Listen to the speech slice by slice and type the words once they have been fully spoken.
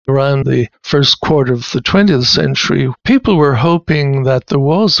Around the first quarter of the 20th century, people were hoping that there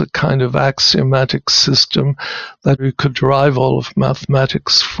was a kind of axiomatic system that we could derive all of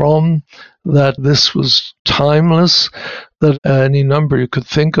mathematics from, that this was timeless, that any number you could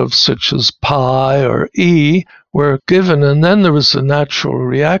think of, such as pi or e, were given. And then there was a natural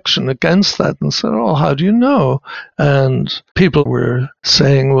reaction against that and said, oh, how do you know? And people were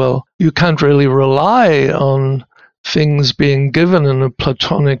saying, well, you can't really rely on things being given in a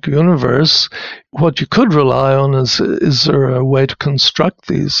Platonic universe. What you could rely on is there a way to construct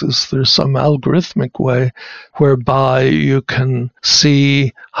these? Is there some algorithmic way whereby you can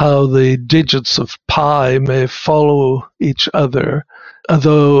see how the digits of pi may follow each other?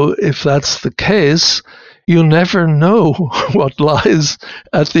 Although if that's the case, you never know what lies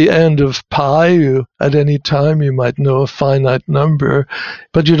at the end of pi. At any time, you might know a finite number,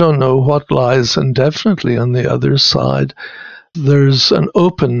 but you don't know what lies indefinitely on the other side. There's an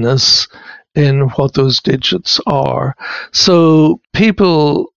openness in what those digits are. So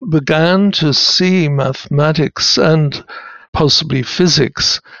people began to see mathematics and possibly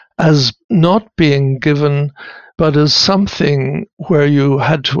physics as not being given, but as something where you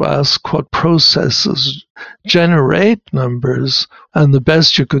had to ask what processes generate numbers. And the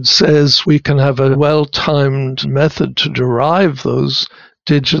best you could say is we can have a well-timed method to derive those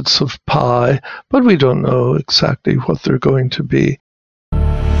digits of pi, but we don't know exactly what they're going to be.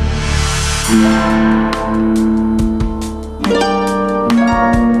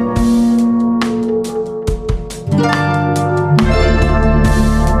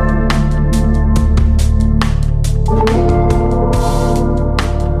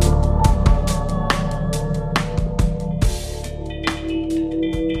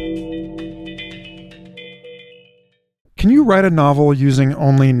 Can you write a novel using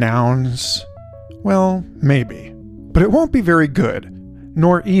only nouns? Well, maybe. But it won't be very good,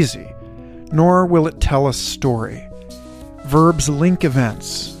 nor easy, nor will it tell a story. Verbs link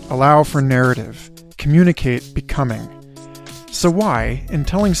events, allow for narrative, communicate becoming. So why, in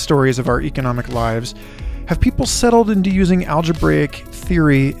telling stories of our economic lives, have people settled into using algebraic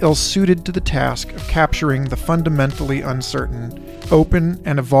theory ill-suited to the task of capturing the fundamentally uncertain, open,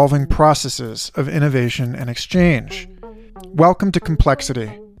 and evolving processes of innovation and exchange? Welcome to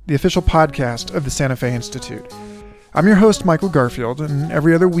Complexity, the official podcast of the Santa Fe Institute. I'm your host, Michael Garfield, and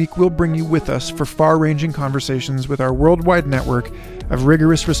every other week we'll bring you with us for far-ranging conversations with our worldwide network of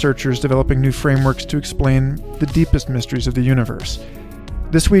rigorous researchers developing new frameworks to explain the deepest mysteries of the universe.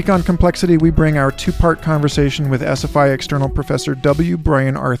 This week on Complexity, we bring our two-part conversation with SFI external professor W.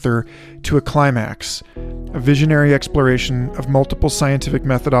 Brian Arthur to a climax, a visionary exploration of multiple scientific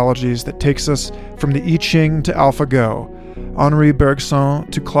methodologies that takes us from the I Ching to AlphaGo, Henri Bergson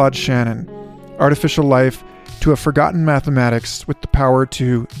to Claude Shannon, artificial life to a forgotten mathematics with the power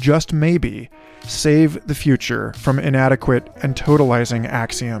to, just maybe, save the future from inadequate and totalizing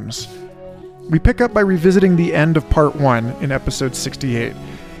axioms. We pick up by revisiting the end of part 1 in episode 68.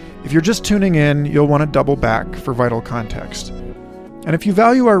 If you're just tuning in, you'll want to double back for vital context. And if you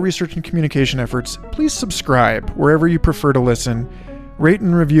value our research and communication efforts, please subscribe wherever you prefer to listen, rate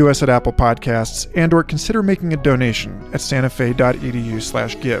and review us at Apple Podcasts, and or consider making a donation at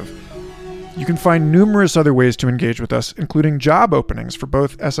santafe.edu/give. You can find numerous other ways to engage with us, including job openings for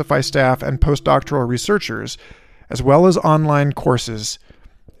both SFI staff and postdoctoral researchers, as well as online courses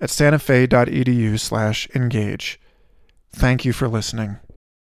at santafe.edu/engage. Thank you for listening.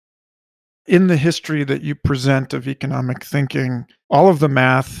 In the history that you present of economic thinking, all of the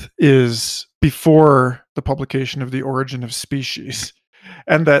math is before the publication of The Origin of Species.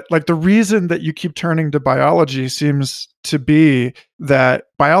 And that, like, the reason that you keep turning to biology seems to be that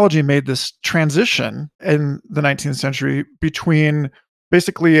biology made this transition in the 19th century between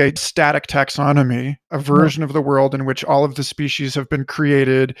basically a static taxonomy, a version of the world in which all of the species have been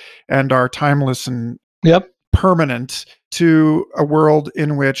created and are timeless and permanent, to a world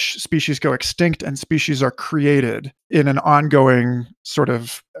in which species go extinct and species are created in an ongoing sort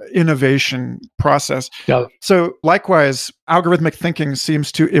of innovation process. So likewise, algorithmic thinking seems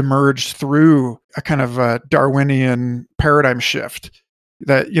to emerge through a kind of a Darwinian paradigm shift,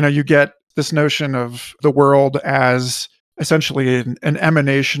 that, you know, you get this notion of the world as essentially an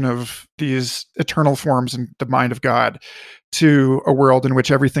emanation of these eternal forms in the mind of God, to a world in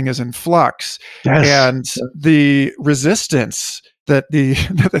which everything is in flux. Yes. And the resistance that the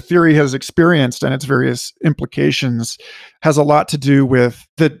theory has experienced and its various implications has a lot to do with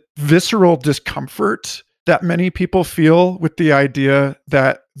the visceral discomfort that many people feel with the idea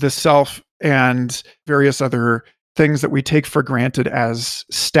that the self and various other things that we take for granted as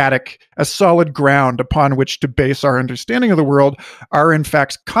static, as solid ground upon which to base our understanding of the world are in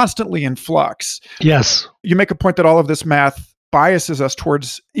fact constantly in flux. Yes. You make a point that all of this math biases us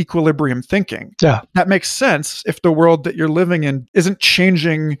towards equilibrium thinking. Yeah. That makes sense if the world that you're living in isn't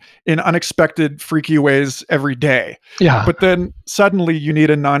changing in unexpected, freaky ways every day. Yeah. But then suddenly you need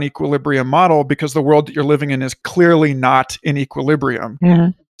a non-equilibrium model because the world that you're living in is clearly not in equilibrium. Mm-hmm.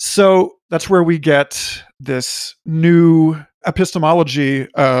 So that's where we get this new epistemology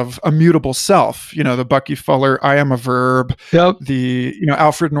of a mutable self, the Bucky Fuller, I am a verb, Yep. the,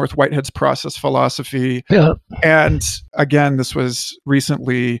 Alfred North Whitehead's process philosophy. Yeah. And again, this was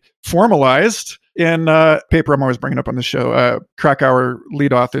recently formalized in a paper I'm always bringing up on the show. Krakauer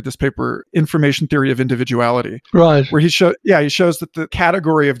lead authored this paper, Information Theory of Individuality. Right. Where he shows that the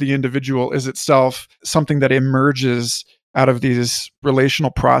category of the individual is itself something that emerges out of these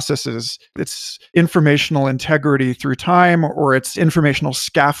relational processes. It's informational integrity through time, or it's informational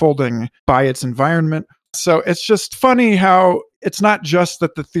scaffolding by its environment. So it's just funny how it's not just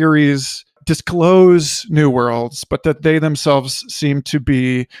that the theories disclose new worlds, but that they themselves seem to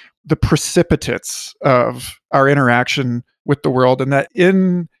be the precipitates of our interaction with the world. And that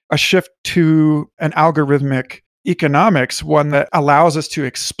in a shift to an algorithmic economics, one that allows us to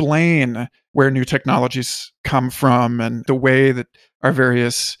explain where new technologies come from and the way that our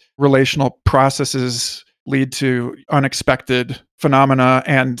various relational processes lead to unexpected phenomena,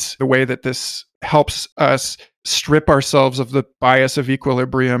 and the way that this helps us strip ourselves of the bias of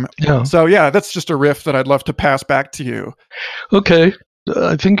equilibrium. Yeah. So that's just a riff that I'd love to pass back to you. Okay.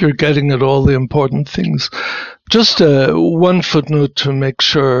 I think you're getting at all the important things. Just one footnote to make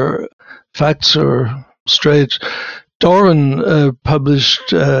sure facts are straight. Darwin published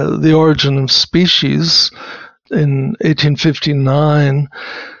The Origin of Species in 1859,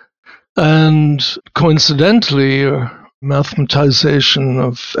 and coincidentally, mathematization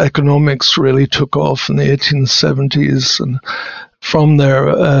of economics really took off in the 1870s, and from there,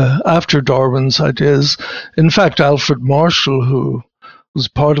 after Darwin's ideas, in fact, Alfred Marshall, who was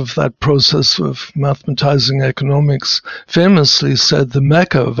part of that process of mathematizing economics, famously said the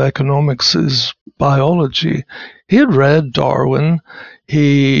mecca of economics is biology. He had read Darwin.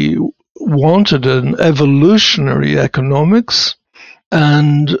 He wanted an evolutionary economics,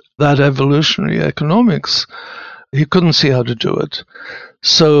 and that evolutionary economics, he couldn't see how to do it.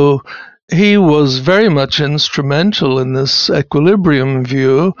 So he was very much instrumental in this equilibrium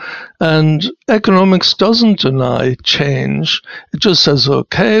view, and economics doesn't deny change. It just says,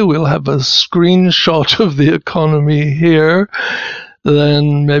 okay, we'll have a screenshot of the economy here,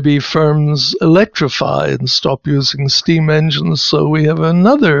 then maybe firms electrify and stop using steam engines, so we have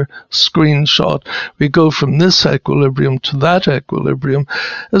another screenshot. We go from this equilibrium to that equilibrium.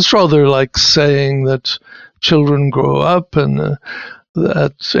 It's rather like saying that children grow up and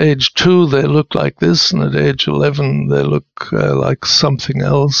at age 2 they look like this, and at age 11 they look like something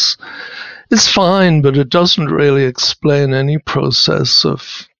else. It's fine, but it doesn't really explain any process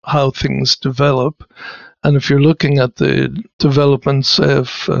of how things develop. And if you're looking at the development, say,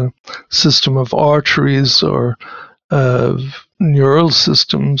 of a system of arteries or neural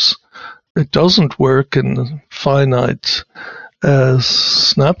systems, it doesn't work in finite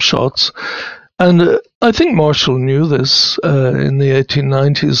snapshots. And I think Marshall knew this in the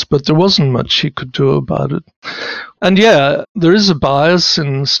 1890s, but there wasn't much he could do about it. And there is a bias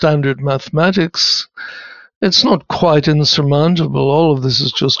in standard mathematics. It's not quite insurmountable. All of this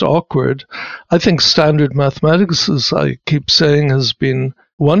is just awkward. I think standard mathematics, as I keep saying, has been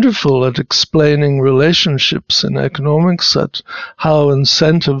wonderful at explaining relationships in economics, at how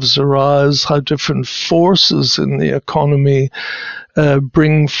incentives arise, how different forces in the economy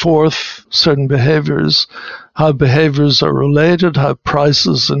bring forth certain behaviors, how behaviors are related, how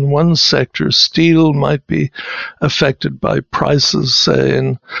prices in one sector, steel, might be affected by prices,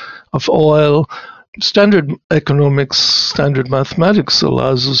 say, of oil. Standard economics, standard mathematics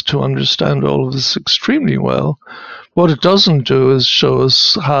allows us to understand all of this extremely well. What it doesn't do is show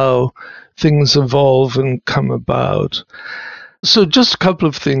us how things evolve and come about. So just a couple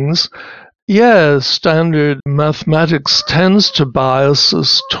of things. Standard mathematics tends to bias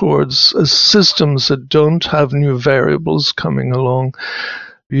us towards systems that don't have new variables coming along.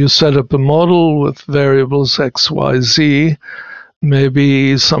 You set up a model with variables x, y, z.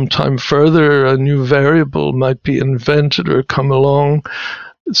 Maybe sometime further a new variable might be invented or come along,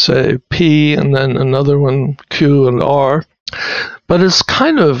 say P, and then another one, Q and R. But it's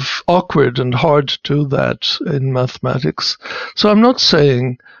kind of awkward and hard to do that in mathematics. So I'm not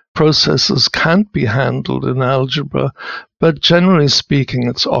saying processes can't be handled in algebra, but generally speaking,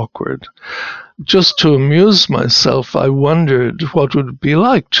 it's awkward. just to amuse myself, I wondered what would it be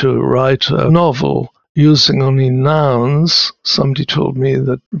like to write a novel using only nouns. Somebody told me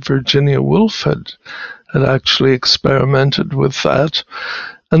that Virginia Woolf had actually experimented with that.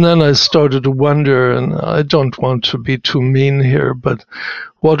 And then I started to wonder, and I don't want to be too mean here, but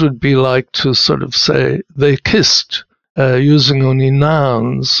what would it be like to sort of say they kissed using only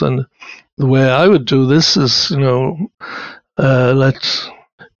nouns? And the way I would do this is, let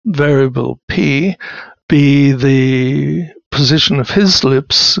variable P be the position of his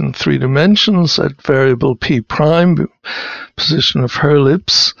lips in 3 dimensions, at variable P prime, position of her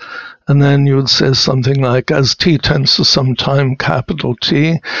lips. And then you would say something like, as t tends to some time capital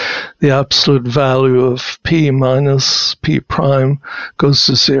T, the absolute value of p minus p prime goes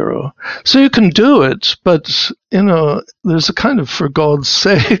to 0. So you can do it, but, there's a kind of, for God's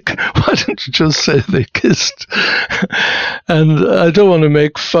sake, why don't you just say they kissed? And I don't want to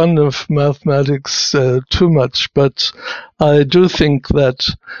make fun of mathematics too much, but I do think that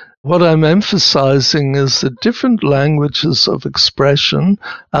what I'm emphasizing is that different languages of expression,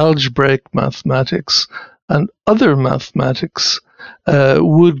 algebraic mathematics and other mathematics,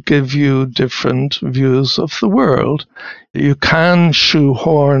 would give you different views of the world. You can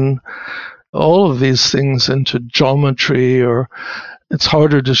shoehorn all of these things into geometry, or it's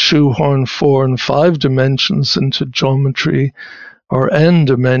harder to shoehorn 4 and 5 dimensions into geometry or n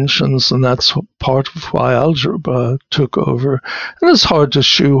dimensions, and that's part of why algebra took over. And it's hard to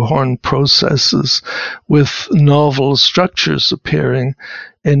shoehorn processes with novel structures appearing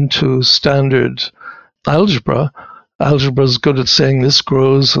into standard algebra. Algebra is good at saying this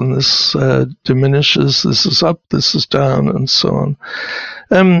grows and this diminishes, this is up, this is down, and so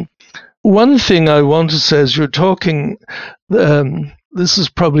on. One thing I want to say is you're talking, this is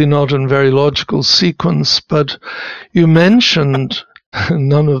probably not in very logical sequence, but you mentioned,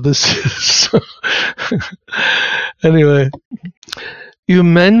 none of this is, anyway, you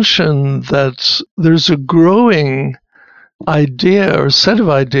mentioned that there's a growing idea or set of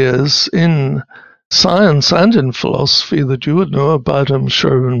ideas in science and in philosophy that you would know about, I'm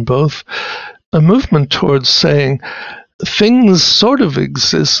sure, in both, a movement towards saying things sort of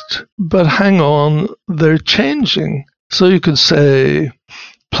exist, but hang on, they're changing. So you could say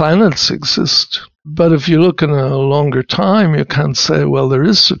planets exist, but if you look in a longer time, you can't say, well, there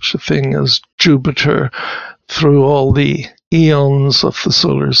is such a thing as Jupiter through all the eons of the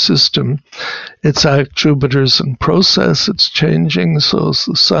solar system. Jupiter's in process, it's changing, so is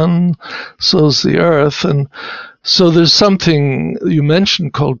the sun, so is the earth. And so there's something you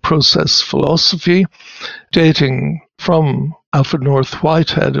mentioned called process philosophy, dating from Alfred North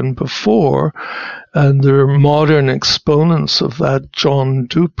Whitehead and before, and there are modern exponents of that. John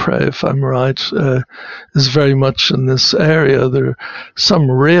Dupre, if I'm right, is very much in this area. There are some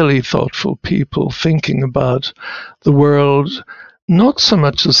really thoughtful people thinking about the world, not so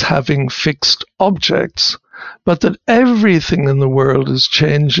much as having fixed objects, but that everything in the world is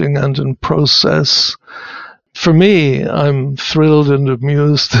changing and in process. For me, I'm thrilled and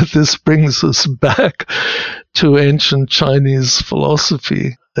amused that this brings us back to ancient Chinese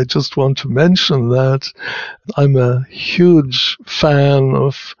philosophy. I just want to mention that. I'm a huge fan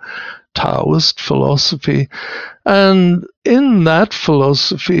of Taoist philosophy, and in that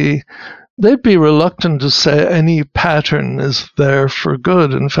philosophy, they'd be reluctant to say any pattern is there for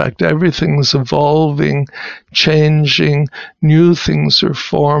good. In fact, everything's evolving, changing, new things are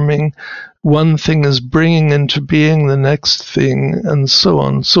forming. One thing is bringing into being the next thing, and so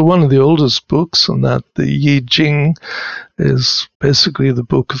on. So one of the oldest books on that, the Yi Jing, is basically the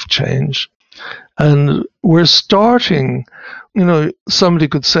book of change. And we're starting, somebody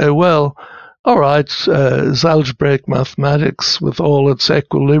could say, well, all right, is algebraic mathematics with all its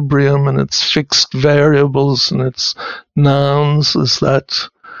equilibrium and its fixed variables and its nouns, is that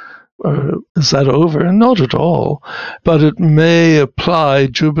over? Not at all. But it may apply.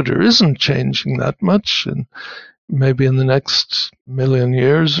 Jupiter isn't changing that much, and maybe in the next million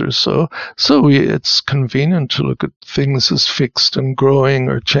years or so. So it's convenient to look at things as fixed and growing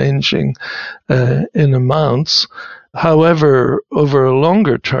or changing in amounts. However, over a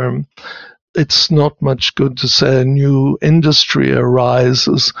longer term, it's not much good to say a new industry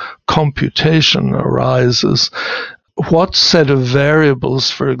arises, computation arises. What set of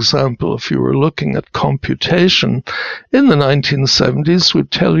variables, for example, if you were looking at computation in the 1970s,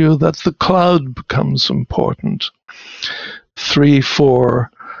 would tell you that the cloud becomes important. 3-4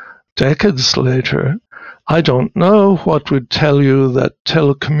 decades later, I don't know what would tell you that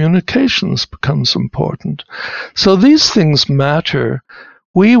telecommunications becomes important. So these things matter.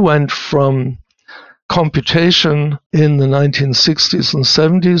 We went from computation in the 1960s and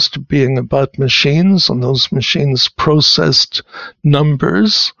 70s to being about machines, and those machines processed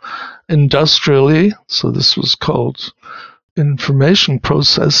numbers industrially. So this was called information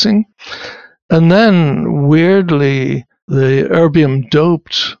processing. And then, weirdly, the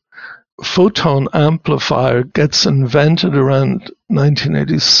erbium-doped photon amplifier gets invented around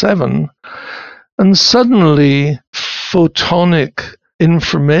 1987, and suddenly photonic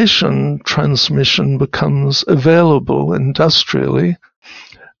information transmission becomes available industrially,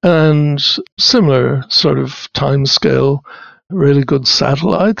 and similar sort of timescale, really good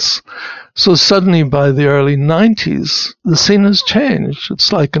satellites. So suddenly by the early 90s, the scene has changed.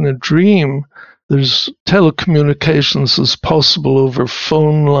 It's like in a dream. There's telecommunications is possible over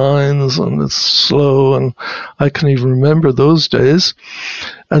phone lines, and it's slow, and I can even remember those days.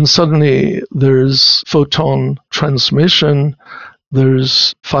 And suddenly there's photon transmission,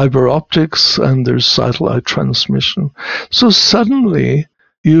 there's fiber optics, and there's satellite transmission. So suddenly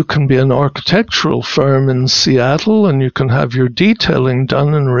you can be an architectural firm in Seattle, and you can have your detailing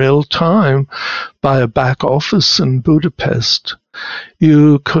done in real time by a back office in Budapest.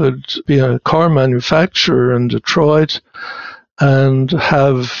 You could be a car manufacturer in Detroit and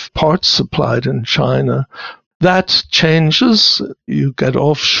have parts supplied in China. That changes. You get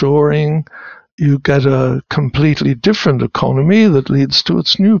offshoring. You get a completely different economy that leads to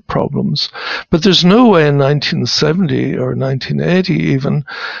its new problems. But there's no way in 1970 or 1980 even,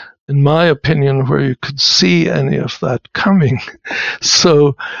 in my opinion, where you could see any of that coming.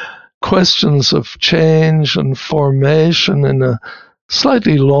 So questions of change and formation in a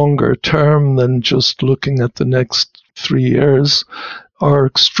slightly longer term than just looking at the next 3 years are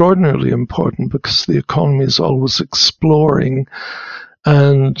extraordinarily important, because the economy is always exploring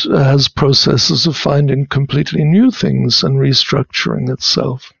and has processes of finding completely new things and restructuring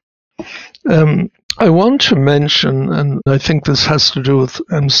itself. I want to mention, and I think this has to do with,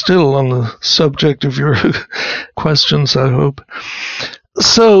 I'm still on the subject of your questions, I hope.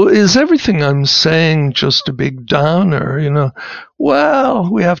 So is everything I'm saying just a big downer?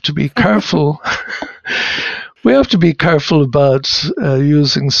 Well, we have to be careful. We have to be careful about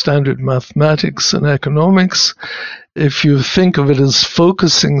using standard mathematics and economics. If you think of it as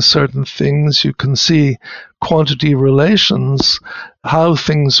focusing certain things, you can see quantity relations, how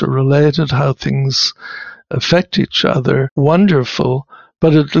things are related, how things affect each other. Wonderful,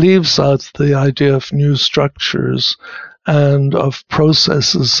 but it leaves out the idea of new structures and of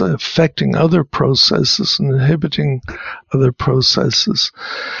processes affecting other processes and inhibiting other processes.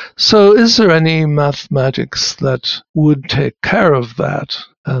 So is there any mathematics that would take care of that?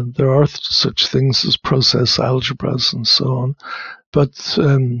 And there are such things as process algebras and so on, but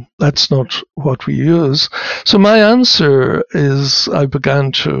that's not what we use. So my answer is, I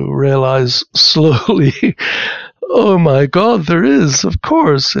began to realize slowly, oh my God, there is, of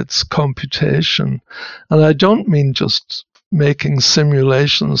course, it's computation. And I don't mean just making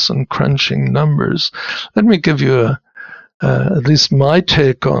simulations and crunching numbers. Let me give you at least my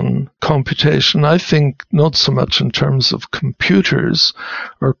take on computation. I think not so much in terms of computers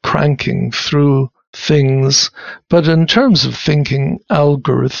or cranking through things, but in terms of thinking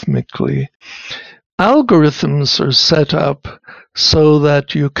algorithmically. Algorithms are set up so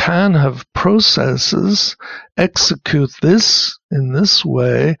that you can have processes execute this in this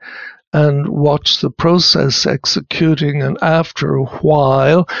way and watch the process executing, and after a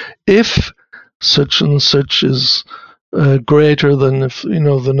while, if such and such is greater than, if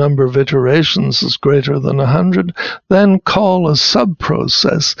the number of iterations is greater than 100, then call a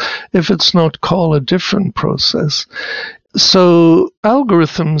sub-process. If it's not, call a different process. So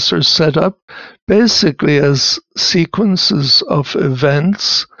algorithms are set up basically as sequences of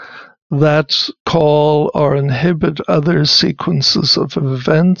events that call or inhibit other sequences of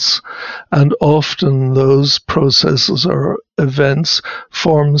events, and often those processes or events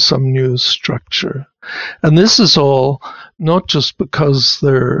form some new structure. And this is all not just because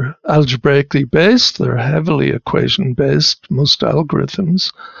they're algebraically based, they're heavily equation-based, most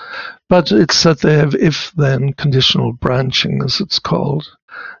algorithms, but it's that they have if-then conditional branching, as it's called.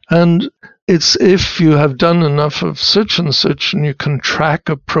 And it's if you have done enough of such and such, and you can track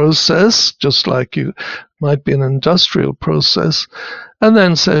a process, just like you might be an industrial process, and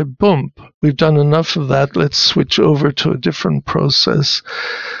then say, boom, we've done enough of that, let's switch over to a different process.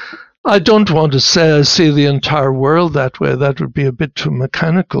 I don't want to say I see the entire world that way. That would be a bit too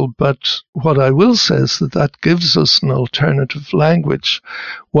mechanical. But what I will say is that gives us an alternative language,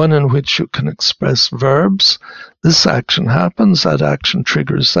 one in which you can express verbs. This action happens, that action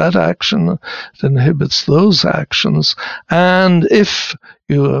triggers that action, it inhibits those actions. And if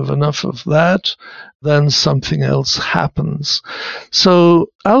you have enough of that, then something else happens. So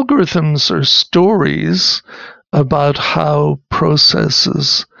algorithms are stories about how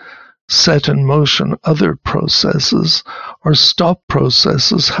processes set in motion other processes or stop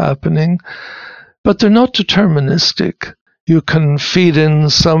processes happening, but they're not deterministic. You can feed in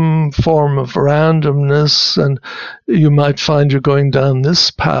some form of randomness, and you might find you're going down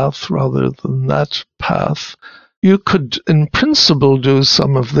this path rather than that path. You could, in principle, do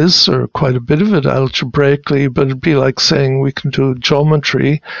some of this, or quite a bit of it algebraically, but it'd be like saying we can do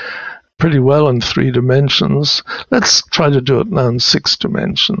geometry pretty well in 3 dimensions. Let's try to do it now in 6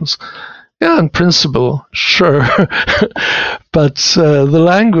 dimensions. Yeah, in principle, sure. But the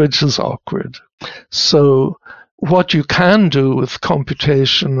language is awkward. So what you can do with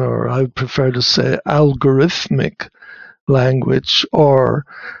computation, or I would prefer to say algorithmic language or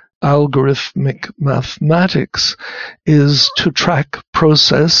algorithmic mathematics, is to track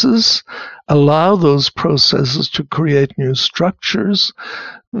processes, allow those processes to create new structures.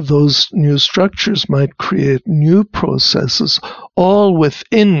 Those new structures might create new processes, all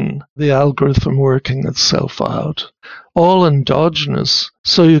within the algorithm working itself out, all endogenous,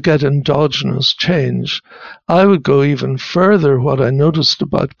 so you get endogenous change. I would go even further. What I noticed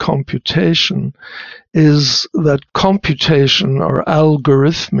about computation is that computation or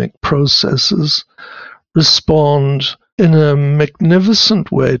algorithmic processes respond in a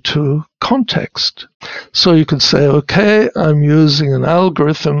magnificent way to context. So you could say, okay, I'm using an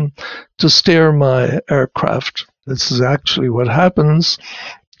algorithm to steer my aircraft. This is actually what happens.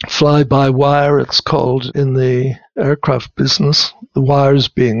 Fly-by-wire, it's called in the aircraft business, the wires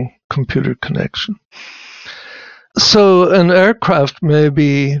being computer connection. So an aircraft may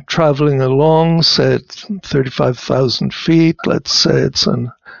be traveling along, say at 35,000 feet, let's say it's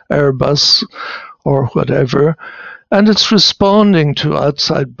an Airbus or whatever, and it's responding to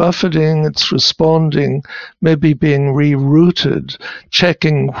outside buffeting, it's responding, maybe being rerouted,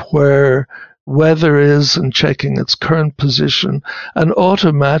 checking where weather is and checking its current position, and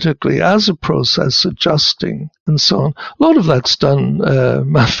automatically, as a process, adjusting and so on. A lot of that's done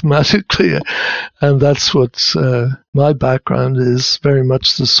mathematically, and that's what my background is, very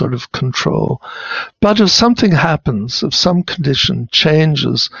much the sort of control. But if something happens, if some condition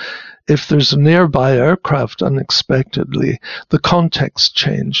changes, if there's a nearby aircraft unexpectedly, the context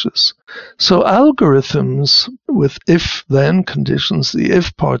changes. So algorithms with if-then conditions, the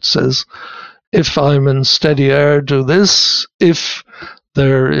if part says, if I'm in steady air, do this. If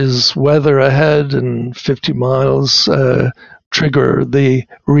there is weather ahead in 50 miles, trigger the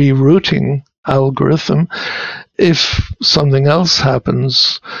rerouting algorithm. If something else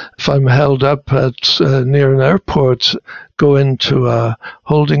happens, if I'm held up at near an airport, go into a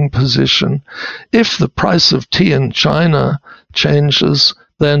holding position. If the price of tea in China changes,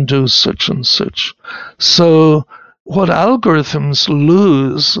 then do such and such. So what algorithms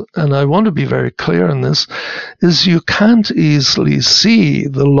lose, and I want to be very clear on this, is you can't easily see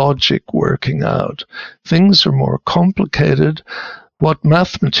the logic working out. Things are more complicated. What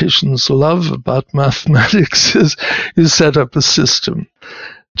mathematicians love about mathematics is you set up a system,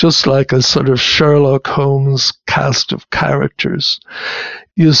 just like a sort of Sherlock Holmes cast of characters.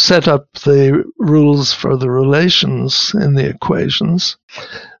 You set up the rules for the relations in the equations.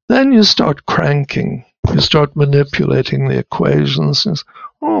 Then you start cranking. You start manipulating the equations.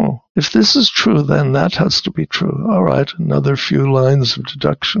 Oh, if this is true, then that has to be true. All right, another few lines of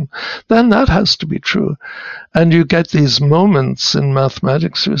deduction. Then that has to be true. And you get these moments in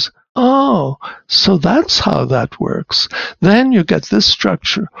mathematics. Oh, so that's how that works. Then you get this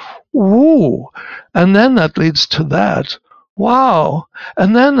structure. Ooh, and then that leads to that. Wow.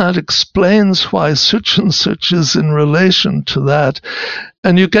 And then that explains why such and such is in relation to that.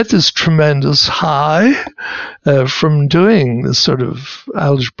 And you get this tremendous high from doing this sort of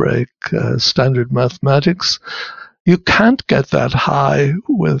algebraic standard mathematics. You can't get that high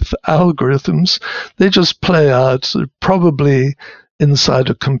with algorithms. They just play out probably inside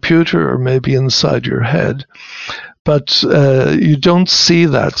a computer or maybe inside your head. But you don't see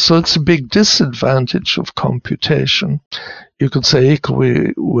that. So it's a big disadvantage of computation. You could say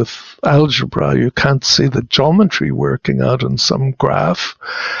equally with algebra, you can't see the geometry working out on some graph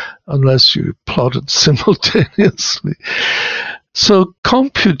unless you plot it simultaneously. So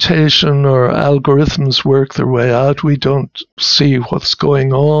computation or algorithms work their way out. We don't see what's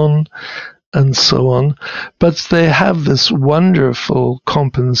going on and so on. But they have this wonderful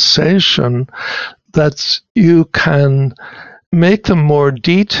compensation that you can make them more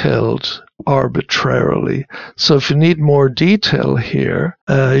detailed arbitrarily. So if you need more detail here,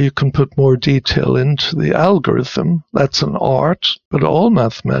 you can put more detail into the algorithm. That's an art, but all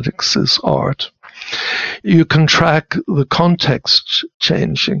mathematics is art. you can track the context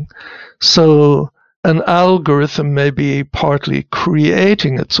changing. So an algorithm may be partly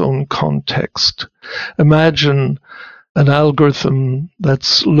creating its own context. Imagine an algorithm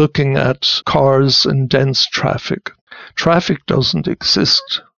that's looking at cars in dense traffic. Traffic doesn't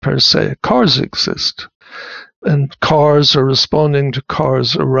exist per se. Cars exist. And cars are responding to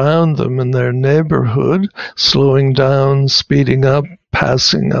cars around them in their neighborhood, slowing down, speeding up,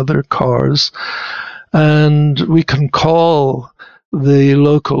 passing other cars. And we can call the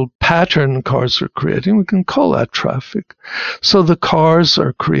local pattern cars are creating, we can call that traffic. So the cars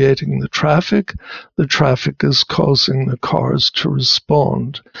are creating the traffic is causing the cars to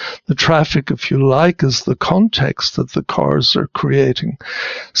respond. The traffic, if you like, is the context that the cars are creating.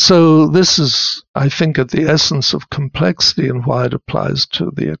 So this is, I think, at the essence of complexity and why it applies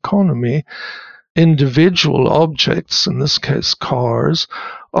to the economy. Individual objects, in this case cars,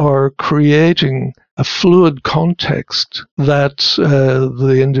 are creating a fluid context that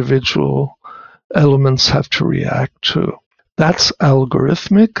the individual elements have to react to. That's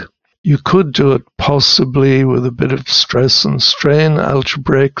algorithmic. You could do it possibly with a bit of stress and strain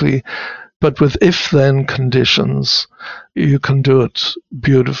algebraically, but with if-then conditions, you can do it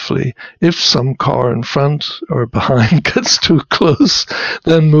beautifully. If some car in front or behind gets too close,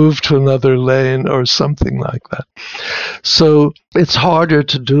 then move to another lane or something like that. So it's harder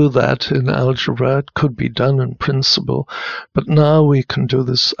to do that in algebra. It could be done in principle, but now we can do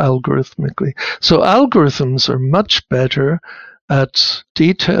this algorithmically. So algorithms are much better at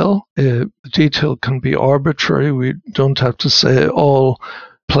detail. Detail can be arbitrary. We don't have to say all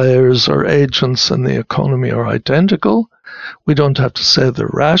players or agents in the economy are identical. We don't have to say they're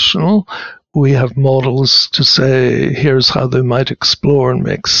rational. We have models to say here's how they might explore and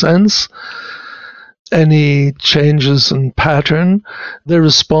make sense. Any changes in pattern, they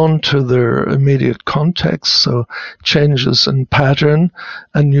respond to their immediate context. So changes in pattern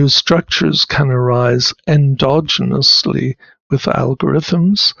and new structures can arise endogenously with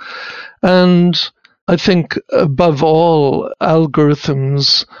algorithms. And I think above all,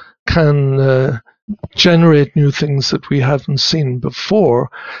 algorithms can generate new things that we haven't seen before.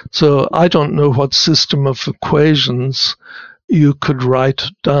 So I don't know what system of equations you could write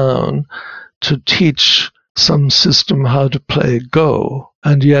down to teach some system how to play Go.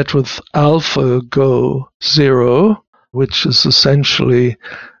 And yet with AlphaGo 0, which is essentially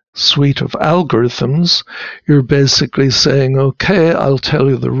suite of algorithms, you're basically saying, okay, I'll tell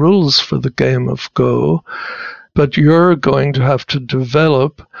you the rules for the game of Go, but you're going to have to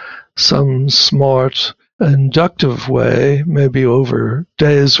develop some smart inductive way, maybe over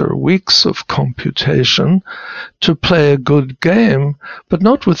days or weeks of computation, to play a good game, but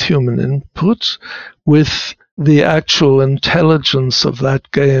not with human input, with the actual intelligence of that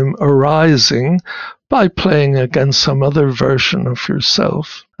game arising by playing against some other version of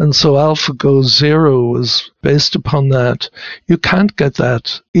yourself. And so AlphaGo 0 was based upon that. You can't get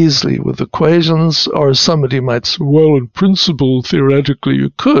that easily with equations, or somebody might say, well, in principle, theoretically you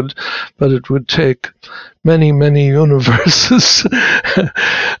could, but it would take many, many universes,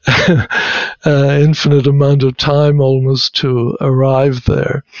 infinite amount of time almost to arrive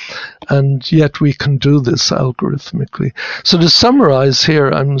there. And yet we can do this algorithmically. So to summarize here,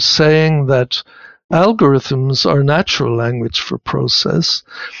 I'm saying that algorithms are natural language for process.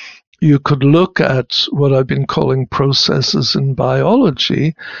 You could look at what I've been calling processes in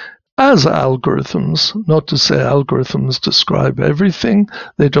biology as algorithms. Not to say algorithms describe everything.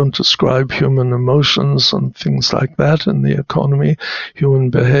 They don't describe human emotions and things like that in the economy,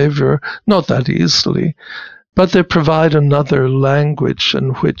 human behavior, not that easily. But they provide another language in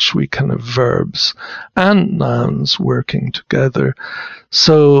which we can have verbs and nouns working together.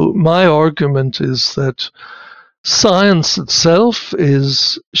 So my argument is that science itself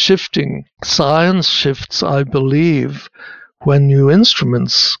is shifting. Science shifts, I believe, when new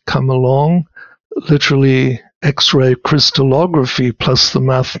instruments come along, literally X-ray crystallography plus the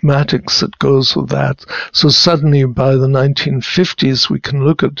mathematics that goes with that. So suddenly by the 1950s, we can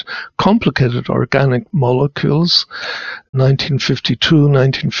look at complicated organic molecules, 1952,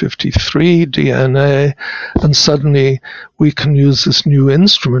 1953, DNA, and suddenly we can use this new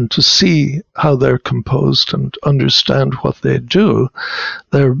instrument to see how they're composed and understand what they do.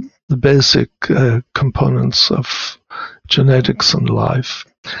 They're the basic components of genetics and life.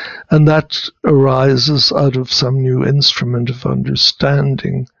 And that arises out of some new instrument of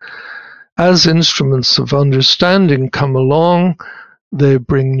understanding. As instruments of understanding come along, they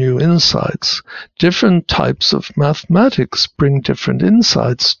bring new insights. Different types of mathematics bring different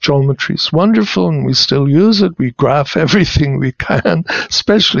insights. Geometry is wonderful, and we still use it. We graph everything we can,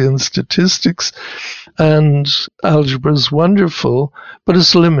 especially in statistics. And algebra is wonderful, but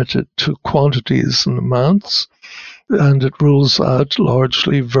it's limited to quantities and amounts, and it rules out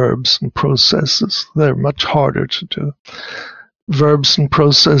largely verbs and processes. They're much harder to do. Verbs and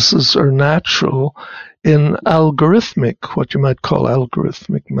processes are natural in algorithmic, what you might call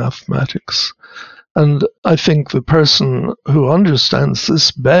algorithmic mathematics. And I think the person who understands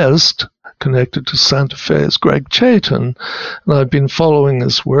this best, connected to Santa Fe, is Greg Chaitin. And I've been following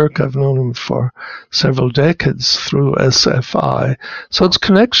his work. I've known him for several decades through SFI. So it's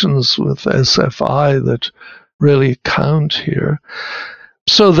connections with SFI that really count here.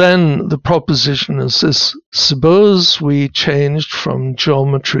 So then the proposition is this: suppose we changed from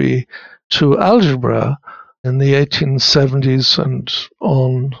geometry to algebra in the 1870s and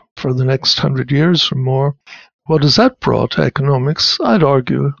on for the next 100 years or more. What has that brought to economics? I'd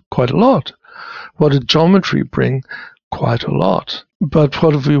argue quite a lot. What did geometry bring? Quite a lot. But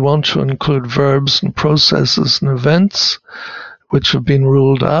what if we want to include verbs and processes and events, which have been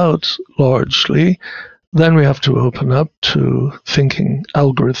ruled out largely? Then we have to open up to thinking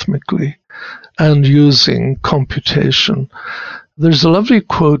algorithmically and using computation. There's a lovely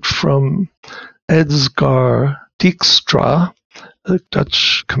quote from Edsger Dijkstra, a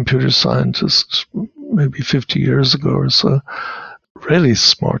Dutch computer scientist, maybe 50 years ago or so. Really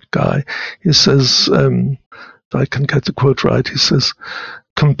smart guy. He says, I can get the quote right, he says,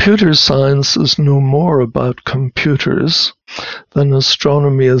 "Computer science is no more about computers than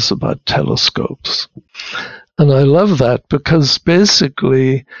astronomy is about telescopes." And I love that, because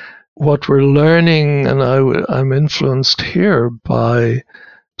basically what we're learning, and I'm influenced here by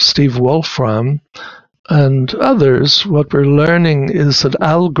Steve Wolfram and others, what we're learning is that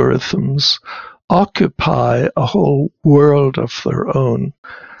algorithms occupy a whole world of their own.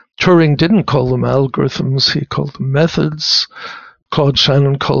 Turing didn't call them algorithms, he called them methods. Claude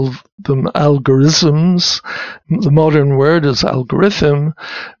Shannon called them algorithms. The modern word is algorithm,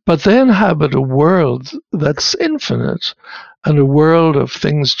 but they inhabit a world that's infinite, and a world of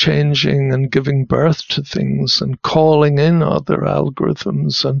things changing and giving birth to things and calling in other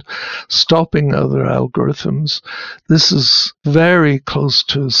algorithms and stopping other algorithms. This is very close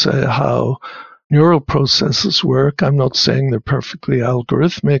to, say, how neural processes work. I'm not saying they're perfectly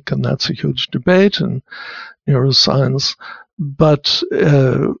algorithmic, and that's a huge debate in neuroscience. But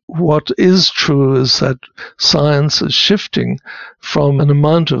what is true is that science is shifting from an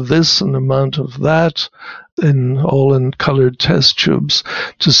amount of this and amount of that, all in colored test tubes,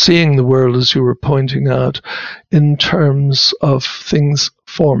 to seeing the world, as you were pointing out, in terms of things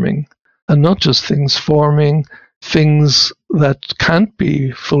forming. And not just things forming, things that can't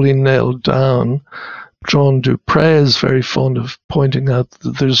be fully nailed down. John Dupre is very fond of pointing out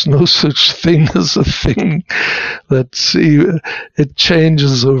that there's no such thing as a thing, that it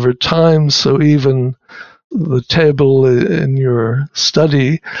changes over time. So even the table in your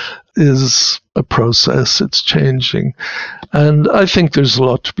study is a process, it's changing. And I think there's a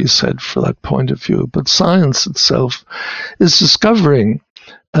lot to be said for that point of view. But science itself is discovering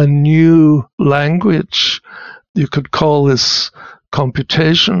a new language. You could call this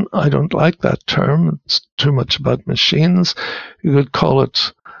computation. I don't like that term. It's too much about machines. You could call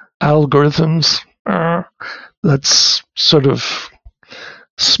it algorithms. That's sort of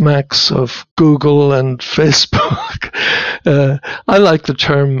smacks of Google and Facebook. I like the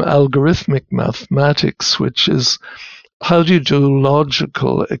term algorithmic mathematics, which is how do you do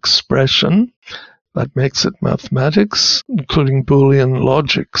logical expression? That makes it mathematics, including Boolean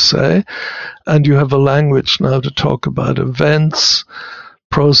logic, say. And you have a language now to talk about events,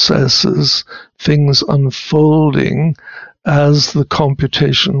 processes, things unfolding as the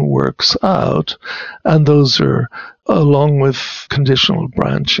computation works out. And those are along with conditional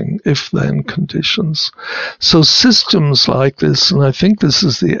branching, if-then conditions. So systems like this, and I think this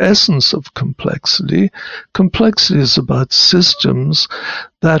is the essence of complexity. Complexity is about systems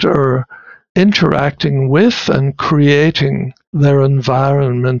that are interacting with and creating their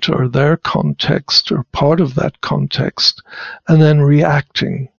environment or their context or part of that context, and then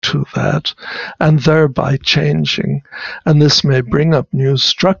reacting to that and thereby changing. And this may bring up new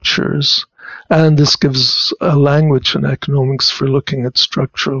structures, and this gives a language in economics for looking at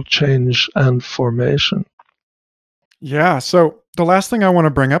structural change and formation. Yeah, so the last thing I want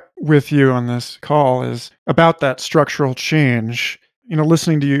to bring up with you on this call is about that structural change.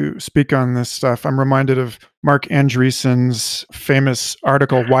 listening to you speak on this stuff, I'm reminded of Mark Andreessen's famous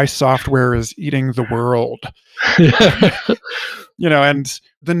article, Why Software is Eating the World. Yeah. And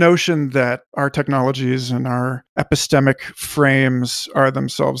the notion that our technologies and our epistemic frames are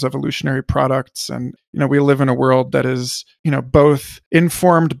themselves evolutionary products. And, we live in a world that is, both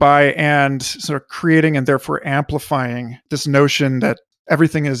informed by and sort of creating and therefore amplifying this notion that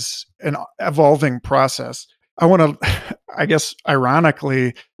everything is an evolving process. I want to, I guess,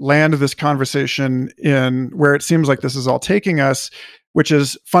 ironically, land this conversation in where it seems like this is all taking us, which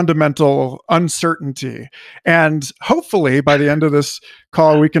is fundamental uncertainty. And hopefully by the end of this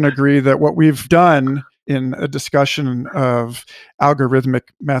call, we can agree that what we've done in a discussion of algorithmic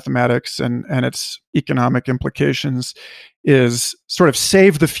mathematics and its economic implications is sort of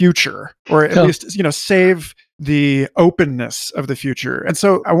save the future, or at least, save the openness of the future. And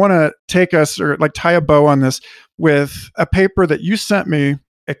so I want to take us, or like tie a bow on this with a paper that you sent me,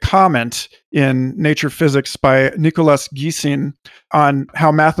 a comment in Nature Physics by Nicolas Gisin on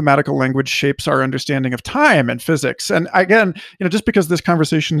how mathematical language shapes our understanding of time and physics. And again, just because this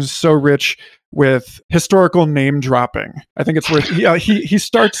conversation is so rich with historical name dropping, I think it's worth, he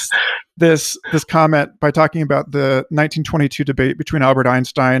starts this comment by talking about the 1922 debate between Albert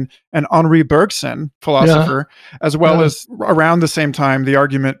Einstein and Henri Bergson, philosopher, as well as around the same time, the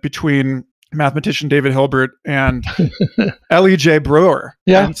argument between mathematician David Hilbert and L.E.J. Brewer.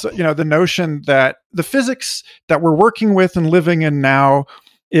 Yeah. And so, the notion that the physics that we're working with and living in now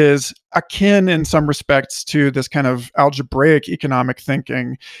is akin in some respects to this kind of algebraic economic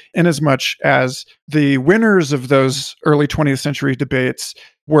thinking, in as much as the winners of those early 20th century debates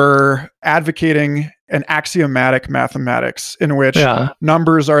were advocating an axiomatic mathematics in which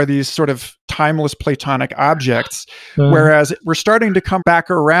numbers are these sort of timeless Platonic objects, whereas we're starting to come back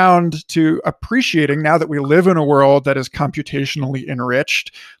around to appreciating, now that we live in a world that is computationally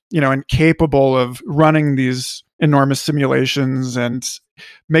enriched, and capable of running these enormous simulations and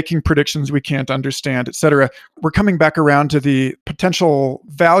making predictions we can't understand, et cetera. We're coming back around to the potential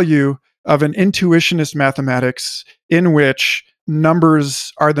value of an intuitionist mathematics in which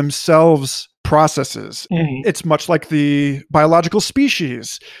numbers are themselves processes. It's much like the biological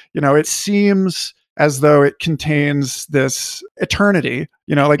species. It seems as though it contains this eternity.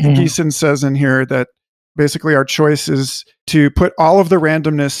 Gisin says in here that basically our choice is to put all of the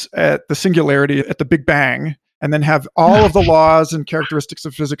randomness at the singularity at the Big Bang, and then have all of the laws and characteristics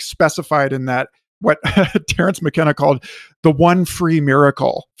of physics specified in that, what Terence McKenna called the one free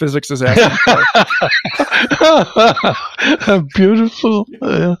miracle physics is asking for. Beautiful.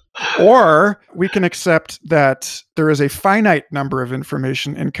 Yeah. Or we can accept that there is a finite number of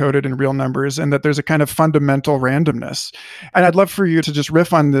information encoded in real numbers, and that there's a kind of fundamental randomness. And I'd love for you to just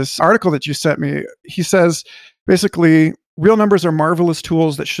riff on this article that you sent me. He says, basically, real numbers are marvelous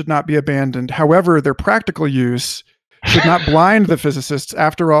tools that should not be abandoned. However, their practical use should not blind the physicists.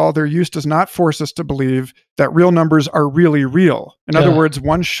 After all, their use does not force us to believe that real numbers are really real. In other words,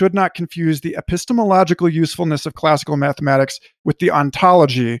 one should not confuse the epistemological usefulness of classical mathematics with the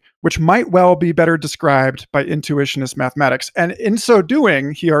ontology, which might well be better described by intuitionist mathematics. And in so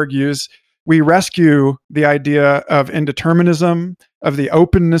doing, he argues, we rescue the idea of indeterminism, of the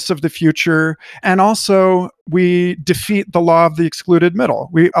openness of the future, and also we defeat the law of the excluded middle.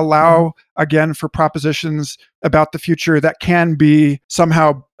 We allow, again, for propositions about the future that can be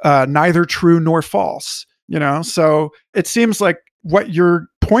somehow neither true nor false. So it seems like what you're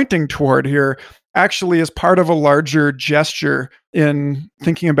pointing toward here actually is part of a larger gesture in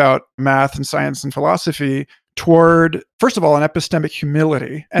thinking about math and science and philosophy toward, first of all, an epistemic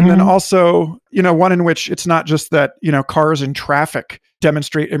humility. And then also, one in which it's not just that, cars and traffic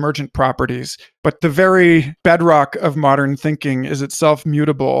demonstrate emergent properties, but the very bedrock of modern thinking is itself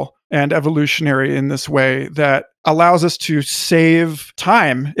mutable and evolutionary in this way that allows us to save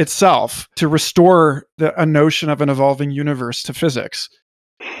time itself, to restore a notion of an evolving universe to physics.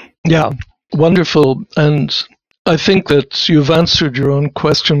 Yeah, wonderful. And I think that you've answered your own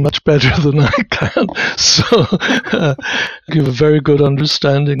question much better than I can. So you have a very good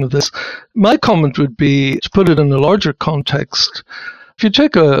understanding of this. My comment would be, to put it in a larger context, if you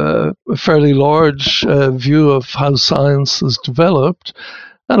take a fairly large view of how science has developed,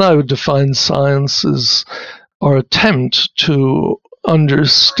 and I would define science as our attempt to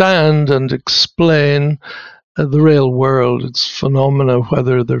understand and explain the real world, its phenomena,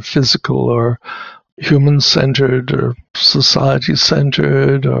 whether they're physical or human-centered or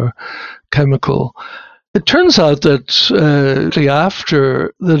society-centered or chemical. It turns out that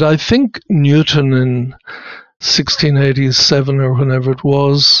after that, I think Newton in 1687 or whenever it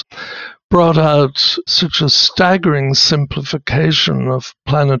was, brought out such a staggering simplification of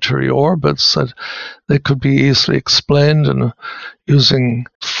planetary orbits that they could be easily explained using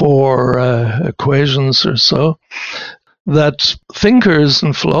 4 equations or so, that thinkers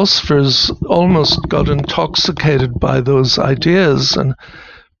and philosophers almost got intoxicated by those ideas. And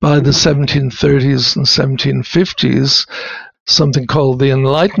by the 1730s and 1750s, something called the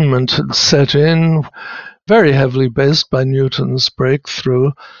Enlightenment had set in, very heavily based by Newton's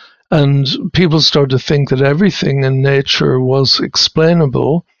breakthrough. And people started to think that everything in nature was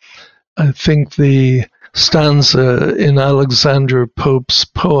explainable. I think the stanza in Alexander Pope's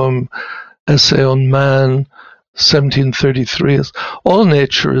poem, Essay on Man, 1733, is, all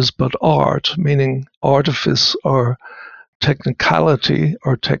nature is but art, meaning artifice or technicality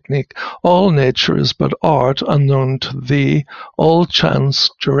or technique. All nature is but art unknown to thee, all chance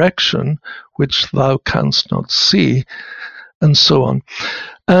direction which thou canst not see, and so on.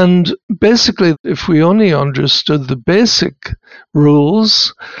 And basically, if we only understood the basic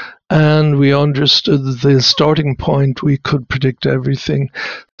rules and we understood the starting point, we could predict everything.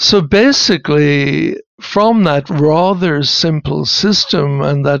 So basically, from that rather simple system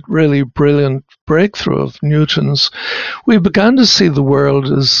and that really brilliant breakthrough of Newton's, we began to see the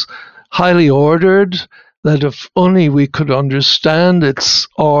world as highly ordered, that if only we could understand its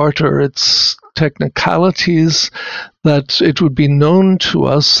art or its technicalities, that it would be known to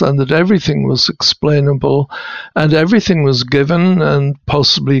us, and that everything was explainable and everything was given, and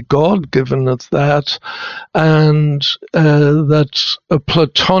possibly God-given at that, and that a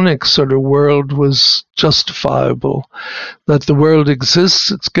Platonic sort of world was justifiable, that the world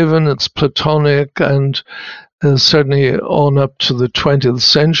exists, it's given, it's Platonic, and certainly on up to the 20th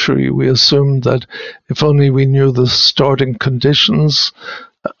century, we assumed that if only we knew the starting conditions,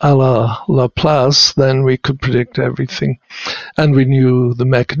 a la Laplace, then we could predict everything, and we knew the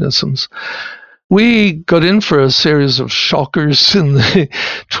mechanisms. We got in for a series of shockers in the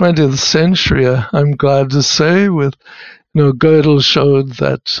 20th century, I'm glad to say, with, Gödel showed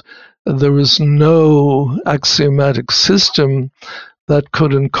that there was no axiomatic system that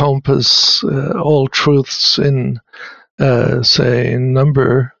could encompass all truths in, say, in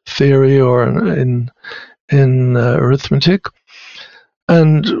number theory or in arithmetic.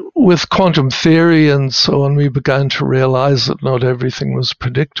 And with quantum theory and so on, we began to realize that not everything was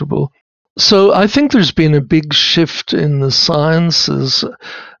predictable. So I think there's been a big shift in the sciences.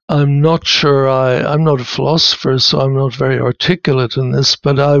 I'm not sure, I'm not a philosopher, so I'm not very articulate in this,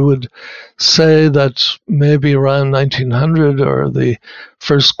 but I would say that maybe around 1900 or the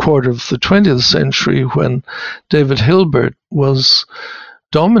first quarter of the 20th century, when David Hilbert was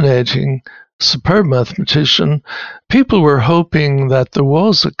dominating, superb mathematician, people were hoping that there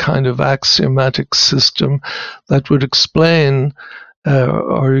was a kind of axiomatic system that would explain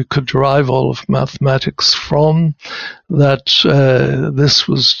or you could derive all of mathematics from, that this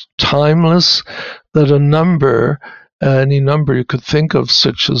was timeless, that a number, any number you could think of,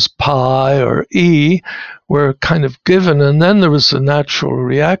 such as pi or e, were kind of given, and then there was a natural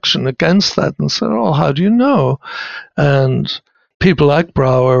reaction against that and said, oh, how do you know? And people like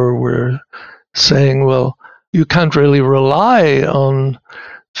Brouwer were saying, well, you can't really rely on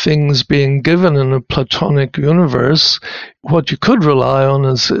things being given in a Platonic universe. What you could rely on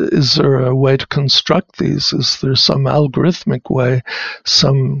is there a way to construct these? Is there some algorithmic way,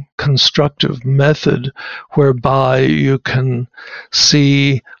 some constructive method whereby you can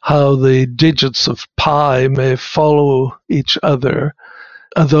see how the digits of pi may follow each other?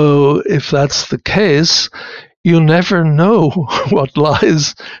 Although if that's the case, you never know what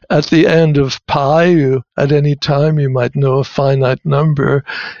lies at the end of pi. At any time, you might know a finite number,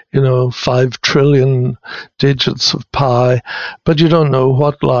 5 trillion digits of pi, but you don't know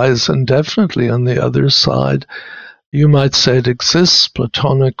what lies indefinitely on the other side. You might say it exists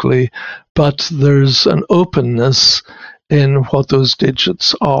platonically, but there's an openness in what those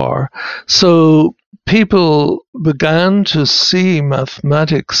digits are. So people began to see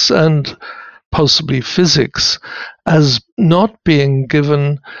mathematics and possibly physics as not being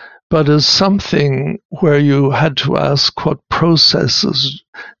given, but as something where you had to ask what processes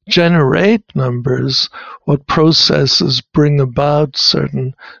generate numbers, what processes bring about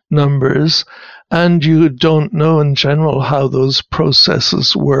certain numbers, and you don't know in general how those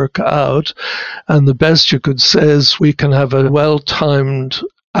processes work out. And the best you could say is we can have a well-timed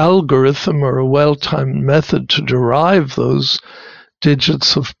algorithm or a well-timed method to derive those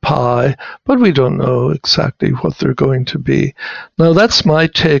digits of pi, but we don't know exactly what they're going to be. Now, that's my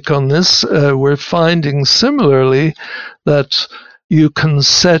take on this. We're finding similarly that you can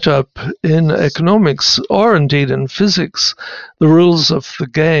set up in economics or indeed in physics the rules of the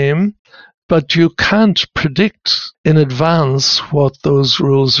game, but you can't predict in advance what those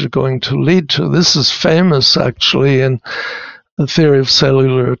rules are going to lead to. This is famous, actually, in the theory of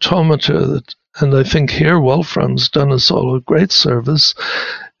cellular automata, and I think here Wolfram's done us all a great service.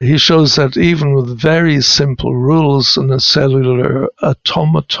 He shows that even with very simple rules in a cellular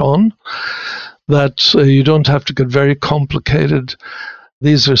automaton, that you don't have to get very complicated.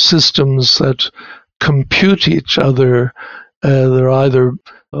 These are systems that compute each other. They're either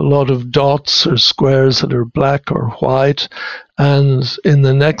a lot of dots or squares that are black or white, and in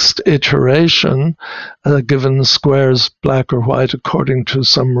the next iteration, given the squares black or white according to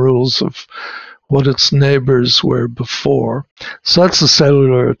some rules of what its neighbors were before. So that's a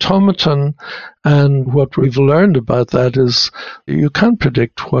cellular automaton, and what we've learned about that is you can't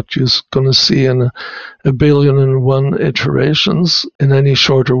predict what you're going to see in a billion and one iterations in any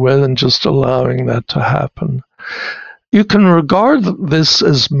shorter way than just allowing that to happen. You can regard this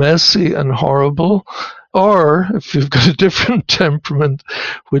as messy and horrible, or if you've got a different temperament,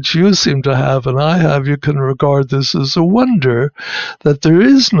 which you seem to have and I have, you can regard this as a wonder that there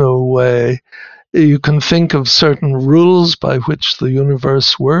is no way. You can think of certain rules by which the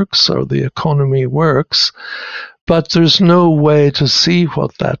universe works or the economy works, but there's no way to see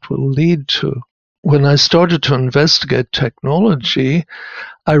what that will lead to. When I started to investigate technology,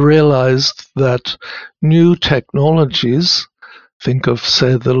 I realized that new technologies, think of,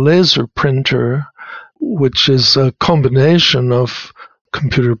 say, the laser printer, which is a combination of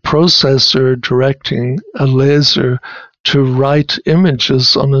computer processor directing a laser to write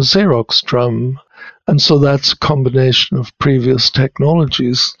images on a Xerox drum. And so that's a combination of previous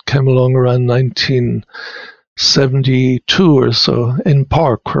technologies, came along around 1972 or so in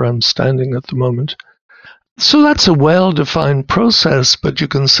Park, where I'm standing at the moment. So that's a well-defined process, but you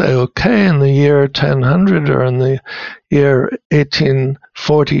can say, okay, in the year 1000 or in the year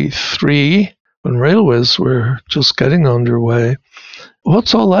 1843, when railways were just getting underway,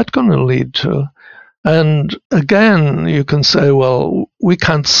 what's all that going to lead to? And again, you can say, well, we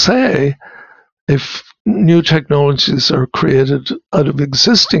can't say if new technologies are created out of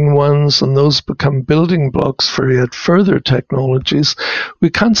existing ones and those become building blocks for yet further technologies.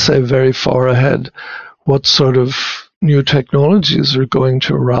 We can't say very far ahead what sort of new technologies are going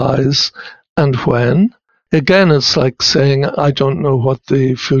to arise and when. Again, it's like saying, I don't know what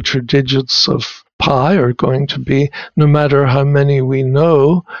the future digits of pi are going to be, no matter how many we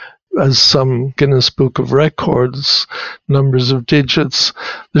know. As some Guinness Book of Records, numbers of digits,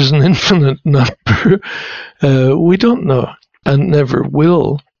 there's an infinite number. We don't know and never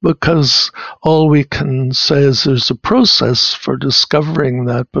will, because all we can say is there's a process for discovering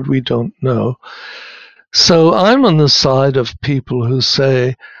that, but we don't know. So I'm on the side of people who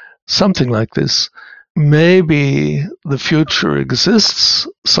say something like this. Maybe the future exists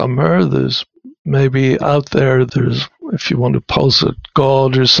somewhere. There's maybe out there's, if you want to posit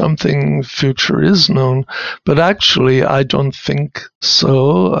God or something, future is known. But actually, I don't think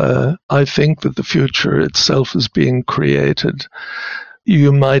so. I think that the future itself is being created.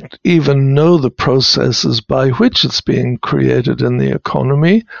 You might even know the processes by which it's being created in the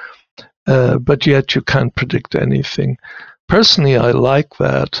economy, but yet you can't predict anything. Personally, I like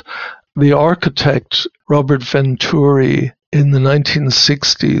that. The architect Robert Venturi in the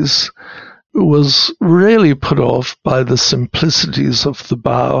 1960s was really put off by the simplicities of the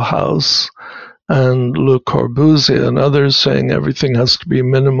Bauhaus, and Le Corbusier and others saying everything has to be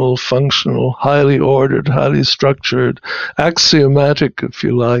minimal, functional, highly ordered, highly structured, axiomatic, if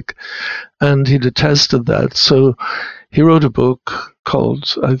you like, and he detested that. So he wrote a book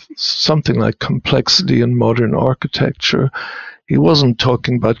called something like Complexity in Modern Architecture. He wasn't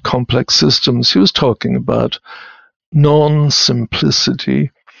talking about complex systems, he was talking about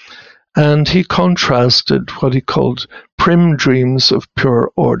non-simplicity. And he contrasted what he called prim dreams of pure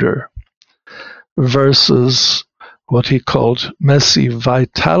order versus what he called messy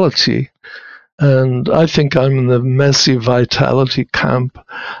vitality. And I think I'm in the messy vitality camp.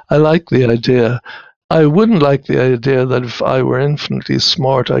 I like the idea. I wouldn't like the idea that if I were infinitely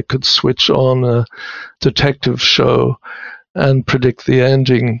smart, I could switch on a detective show and predict the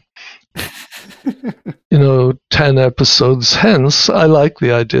ending 10 episodes hence. I like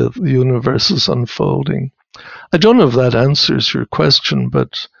the idea that the universe is unfolding. I don't know if that answers your question,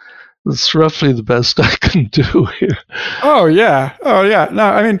 but it's roughly the best I can do here. Oh, yeah. No,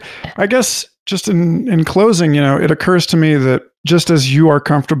 I mean, I guess just in closing, it occurs to me that just as you are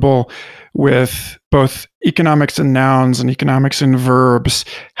comfortable with both economics in nouns and economics in verbs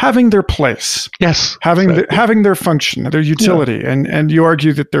having their place. Yes. Having their function, their utility. Yeah. And you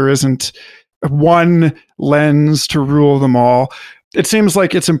argue that there isn't one lens to rule them all. It seems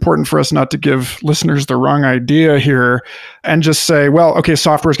like it's important for us not to give listeners the wrong idea here and just say, well, okay,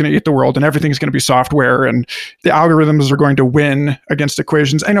 software is going to eat the world and everything's going to be software and the algorithms are going to win against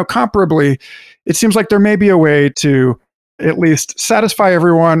equations. I know comparably, it seems like there may be a way to at least satisfy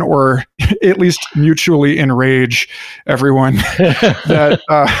everyone or at least mutually enrage everyone. That,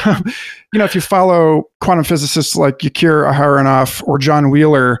 if you follow quantum physicists like Yakir Aharonov or John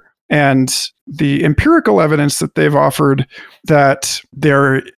Wheeler, and the empirical evidence that they've offered that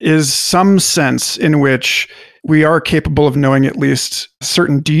there is some sense in which we are capable of knowing at least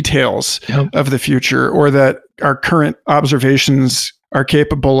certain details of the future, or that our current observations are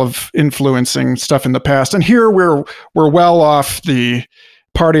capable of influencing stuff in the past. And here we're well off the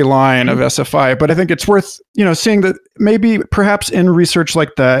party line of SFI, but I think it's worth, seeing that maybe perhaps in research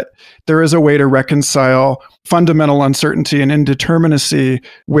like that, there is a way to reconcile fundamental uncertainty and indeterminacy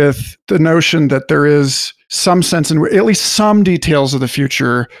with the notion that there is some sense in which at least some details of the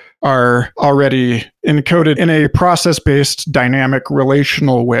future are already encoded in a process-based, dynamic,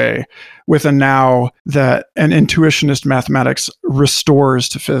 relational way with a now that an intuitionist mathematics restores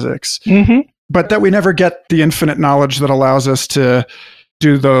to physics. Mm-hmm. But that we never get the infinite knowledge that allows us to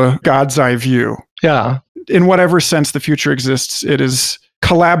do the God's eye view. Yeah. In whatever sense the future exists, it is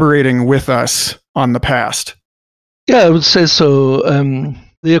collaborating with us on the past. Yeah, I would say so.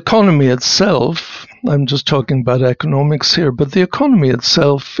 The economy itself, I'm just talking about economics here, but the economy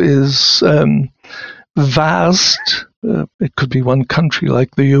itself is vast. It could be one country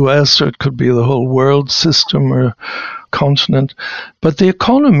like the US, or it could be the whole world system or continent. But the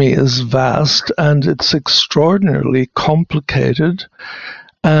economy is vast and it's extraordinarily complicated,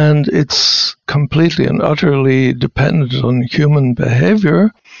 and it's completely and utterly dependent on human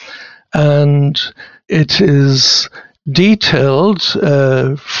behavior. And it is detailed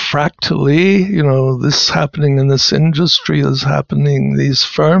fractally, this happening in this industry, this happening in these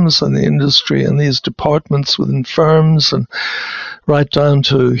firms and the industry and these departments within firms, and right down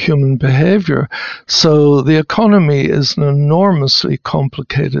to human behavior. So the economy is an enormously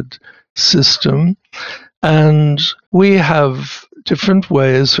complicated system, and we have different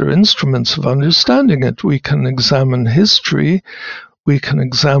ways or instruments of understanding it. We can examine history, we can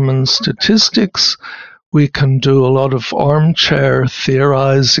examine statistics, we can do a lot of armchair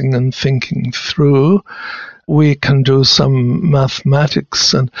theorizing and thinking through. We can do some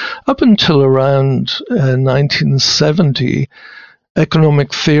mathematics. And up until around 1970,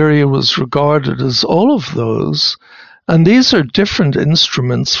 economic theory was regarded as all of those. And these are different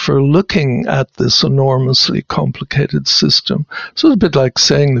instruments for looking at this enormously complicated system. So it's a bit like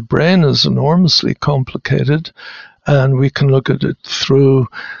saying the brain is enormously complicated, and we can look at it through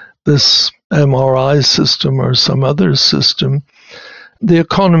this MRI system or some other system. The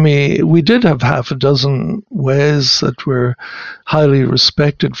economy, we did have half a dozen ways that were highly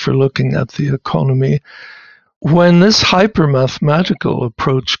respected for looking at the economy. When this hyper-mathematical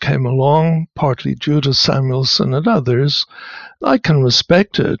approach came along, partly due to Samuelson and others, I can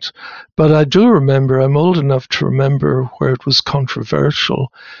respect it, but I do remember, I'm old enough to remember where it was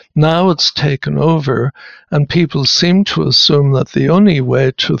controversial. Now it's taken over, and people seem to assume that the only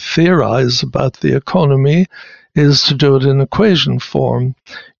way to theorize about the economy is to do it in equation form,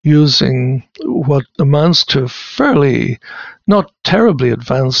 using what amounts to fairly, not terribly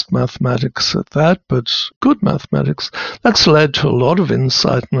advanced mathematics at that, but good mathematics. That's led to a lot of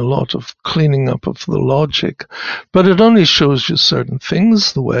insight and a lot of cleaning up of the logic. But it only shows you certain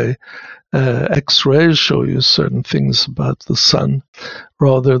things, the way X-rays show you certain things about the sun,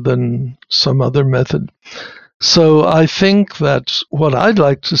 rather than some other method. So I think that what I'd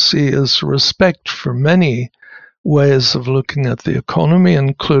like to see is respect for many ways of looking at the economy,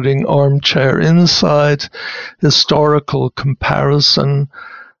 including armchair insight, historical comparison,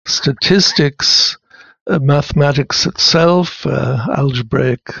 statistics, mathematics itself,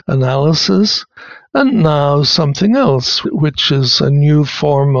 algebraic analysis, and now something else, which is a new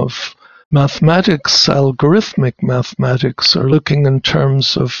form of mathematics, algorithmic mathematics, or looking in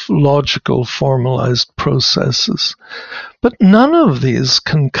terms of logical formalized processes. But none of these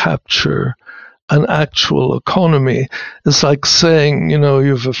can capture an actual economy. It's like saying, you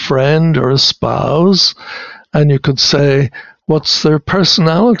have a friend or a spouse, and you could say, what's their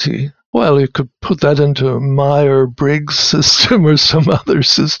personality? Well, you could put that into a Myers-Briggs system or some other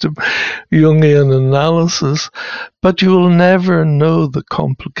system, Jungian analysis, but you will never know the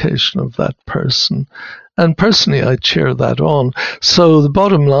complication of that person. And personally, I cheer that on. So the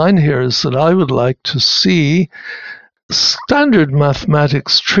bottom line here is that I would like to see standard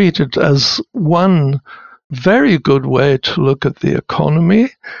mathematics treated as one very good way to look at the economy,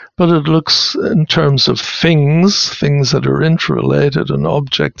 but it looks in terms of things that are interrelated and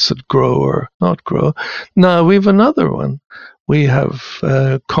objects that grow or not grow. Now we have another one. We have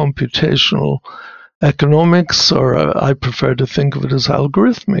computational economics, or I prefer to think of it as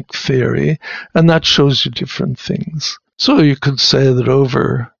algorithmic theory, and that shows you different things. So you could say that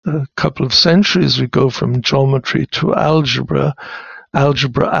over a couple of centuries we go from geometry to algebra.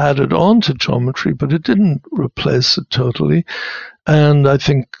 Algebra added on to geometry, but it didn't replace it totally. And I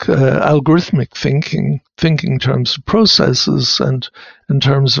think algorithmic thinking in terms of processes and in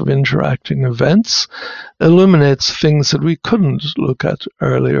terms of interacting events, illuminates things that we couldn't look at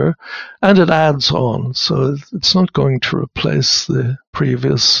earlier, and it adds on. So it's not going to replace the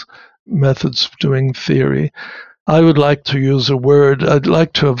previous methods of doing theory. I would like to use a word. I'd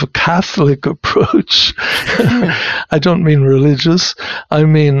like to have a Catholic approach. I don't mean religious. I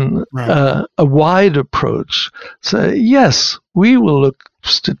mean a wide approach. Say, yes, we will look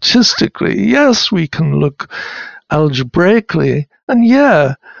statistically. Yes, we can look algebraically. And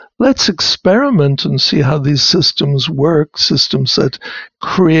yeah, let's experiment and see how these systems work, systems that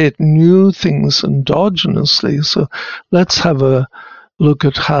create new things endogenously. So let's have a look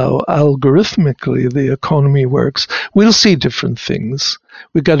at how algorithmically the economy works. We'll see different things.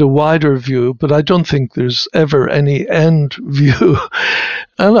 We get a wider view, but I don't think there's ever any end view,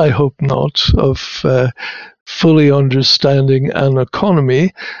 and I hope not, of fully understanding an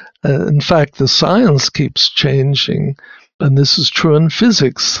economy. In fact, the science keeps changing, and this is true in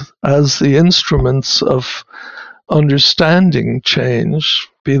physics. As the instruments of understanding change,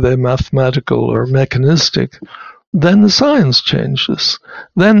 be they mathematical or mechanistic, then the science changes,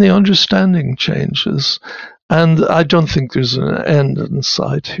 then the understanding changes. And I don't think there's an end in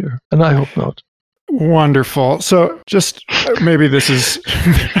sight here, and I hope not. Wonderful. So just maybe this is,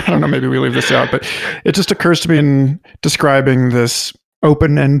 I don't know, maybe we leave this out, but it just occurs to me in describing this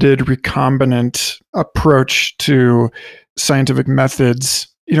open-ended, recombinant approach to scientific methods.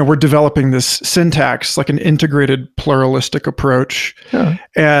 You know, we're developing this syntax, like an integrated pluralistic approach. Yeah.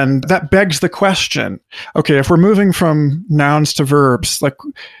 And that begs the question, okay, if we're moving from nouns to verbs, like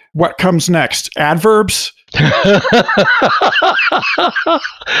what comes next? Adverbs? You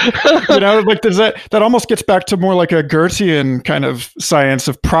know, like does that almost gets back to more like a Goethean kind of science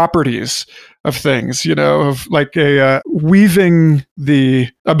of properties of things, you know, of like a weaving the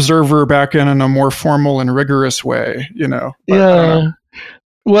observer back in a more formal and rigorous way, you know. But, yeah.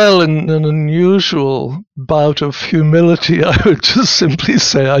 Well, in an unusual bout of humility, I would just simply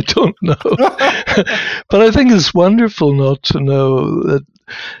say, I don't know. But I think it's wonderful not to know that,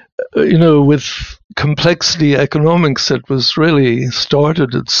 you know, with complexity economics, it was really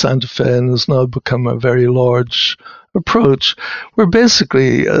started at Santa Fe and has now become a very large approach. We're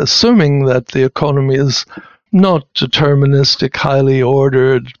basically assuming that the economy is not deterministic, highly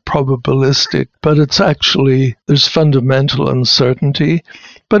ordered, probabilistic, but it's actually, there's fundamental uncertainty,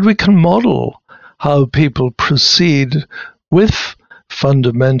 but we can model how people proceed with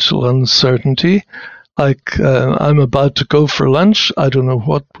fundamental uncertainty. Like, I'm about to go for lunch. I don't know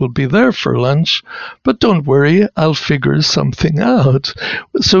what will be there for lunch, but don't worry, I'll figure something out.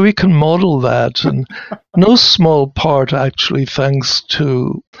 So we can model that, and no small part, actually, thanks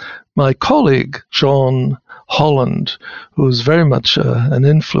to my colleague, John Holland, who was very much an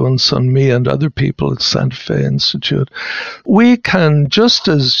influence on me and other people at Santa Fe Institute. We can, just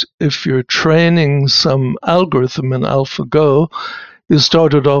as if you're training some algorithm in AlphaGo, you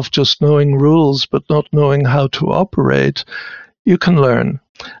started off just knowing rules but not knowing how to operate, you can learn.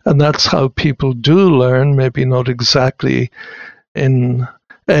 And that's how people do learn, maybe not exactly in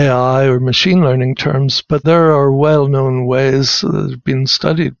AI or machine learning terms, but there are well-known ways that have been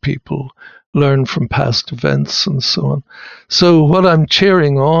studied. People learn from past events and so on. So what I'm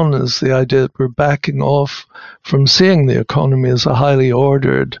cheering on is the idea that we're backing off from seeing the economy as a highly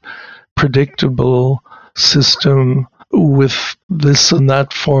ordered, predictable system with this and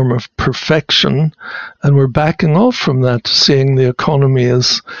that form of perfection, and we're backing off from that, seeing the economy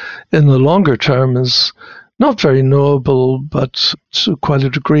as, in the longer term, as not very knowable, but to quite a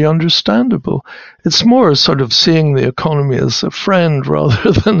degree understandable. It's more sort of seeing the economy as a friend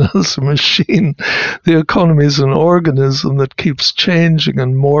rather than as a machine. The economy is an organism that keeps changing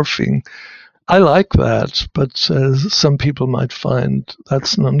and morphing. I like that, but some people might find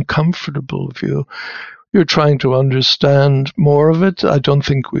that's an uncomfortable view. You're trying to understand more of it. I don't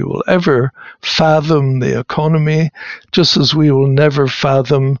think we will ever fathom the economy, just as we will never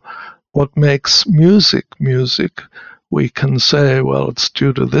fathom what makes music music. We can say, well, it's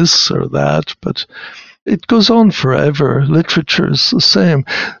due to this or that, but it goes on forever. Literature is the same.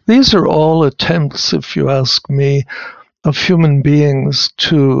 These are all attempts, if you ask me, of human beings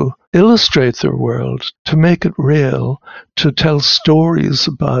to illustrate their world, to make it real, to tell stories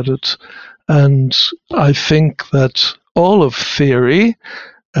about it. And I think that all of theory,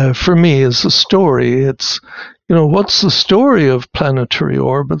 for me, is a story. It's, what's the story of planetary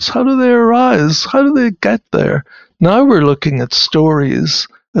orbits? How do they arise? How do they get there? Now we're looking at stories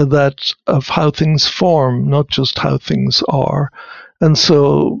of how things form, not just how things are. And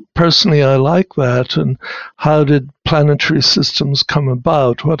so personally, I like that. And how did planetary systems come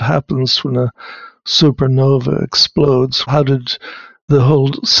about? What happens when a supernova explodes? How did the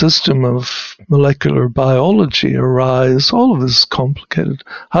whole system of molecular biology arise? All of this is complicated.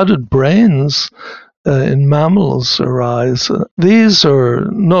 How did brains in mammals arise? These are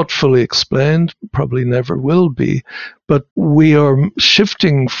not fully explained, probably never will be, but we are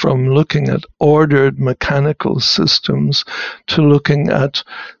shifting from looking at ordered mechanical systems to looking at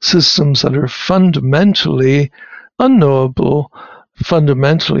systems that are fundamentally unknowable,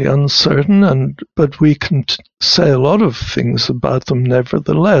 fundamentally uncertain, but we can say a lot of things about them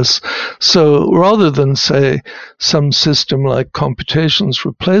nevertheless. So rather than say some system like computation's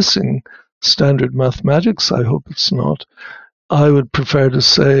replacing standard mathematics, I hope it's not, I would prefer to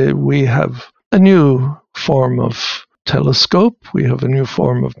say we have a new form of telescope, we have a new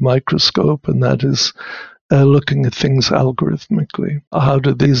form of microscope, and that is looking at things algorithmically. How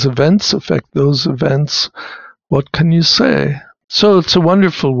do these events affect those events? What can you say? So it's a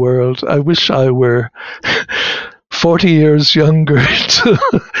wonderful world. I wish I were 40 years younger,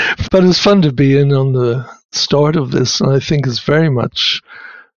 but it's fun to be in on the start of this, and I think it's very much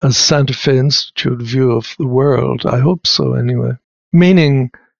a Santa Fe Institute view of the world. I hope so, anyway.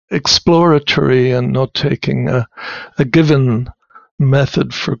 Meaning exploratory and not taking a given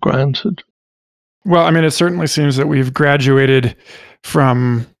method for granted. Well, I mean, it certainly seems that we've graduated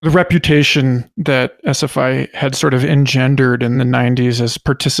from the reputation that SFI had sort of engendered in the 90s as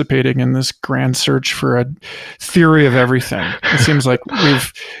participating in this grand search for a theory of everything. It seems like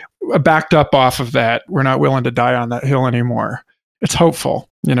we've backed up off of that. We're not willing to die on that hill anymore. It's hopeful,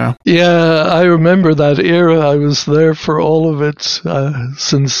 Yeah, I remember that era. I was there for all of it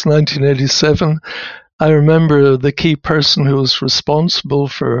since 1987. I remember the key person who was responsible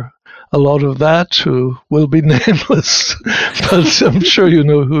for a lot of that, who will be nameless, but I'm sure you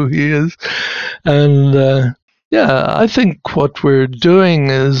know who he is. And I think what we're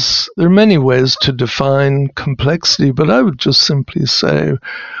doing is, there are many ways to define complexity, but I would just simply say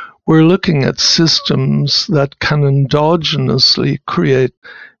we're looking at systems that can endogenously create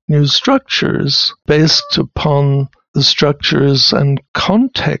new structures based upon the structures and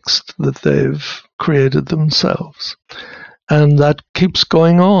context that they've created themselves. And that keeps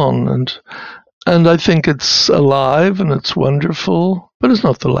going on. And I think it's alive and it's wonderful, but it's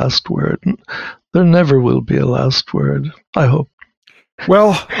not the last word. There never will be a last word, I hope.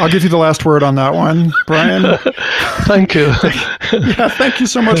 Well, I'll give you the last word on that one, Brian. Thank you. Yeah, thank you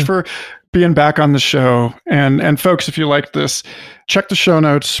so much for being back on the show. And folks, if you liked this, check the show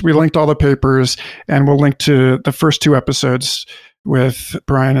notes. We linked all the papers, and we'll link to the first 2 episodes with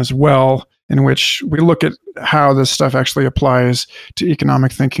Brian as well, in which we look at how this stuff actually applies to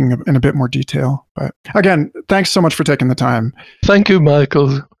economic thinking in a bit more detail. But again, thanks so much for taking the time. Thank you,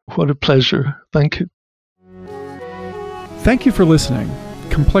 Michael. What a pleasure. Thank you. Thank you for listening.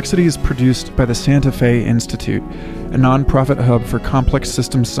 Complexity is produced by the Santa Fe Institute, a nonprofit hub for complex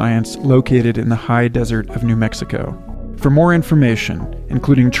systems science located in the high desert of New Mexico. For more information,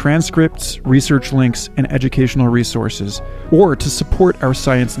 including transcripts, research links, and educational resources, or to support our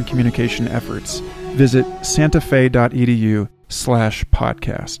science and communication efforts, visit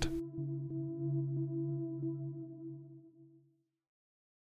santafe.edu/podcast.